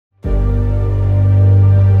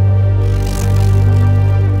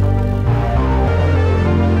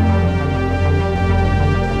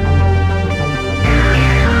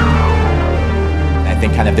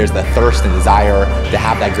there's the thirst and desire to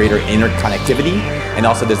have that greater interconnectivity, and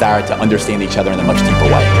also desire to understand each other in a much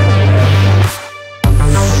deeper way.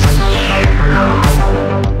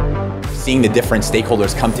 Seeing the different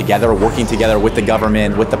stakeholders come together, working together with the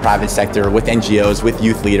government, with the private sector, with NGOs, with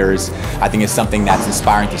youth leaders, I think is something that's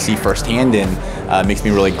inspiring to see firsthand, and makes me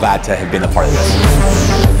really glad to have been a part of this.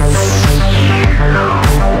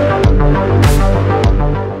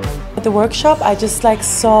 At the workshop, I just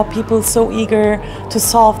saw people so eager to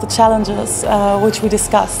solve the challenges which we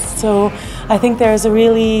discussed. So I think there is a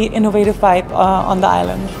really innovative vibe on the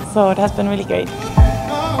island. So it has been really great.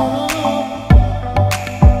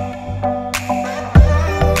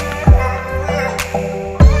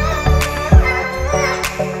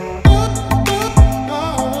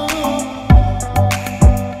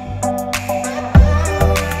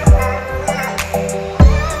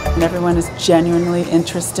 Everyone is genuinely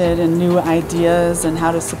interested in new ideas and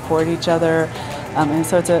how to support each other, and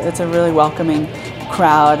so it's a really welcoming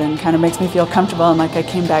crowd, and kind of makes me feel comfortable and like I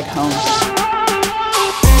came back home.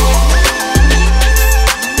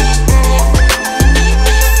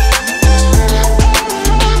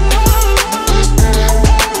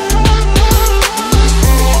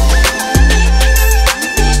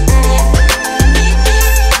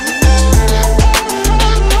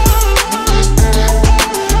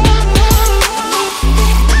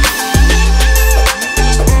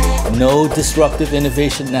 No disruptive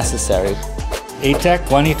innovation necessary. ATECH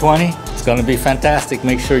 2020, it's going to be fantastic.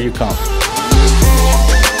 Make sure you come.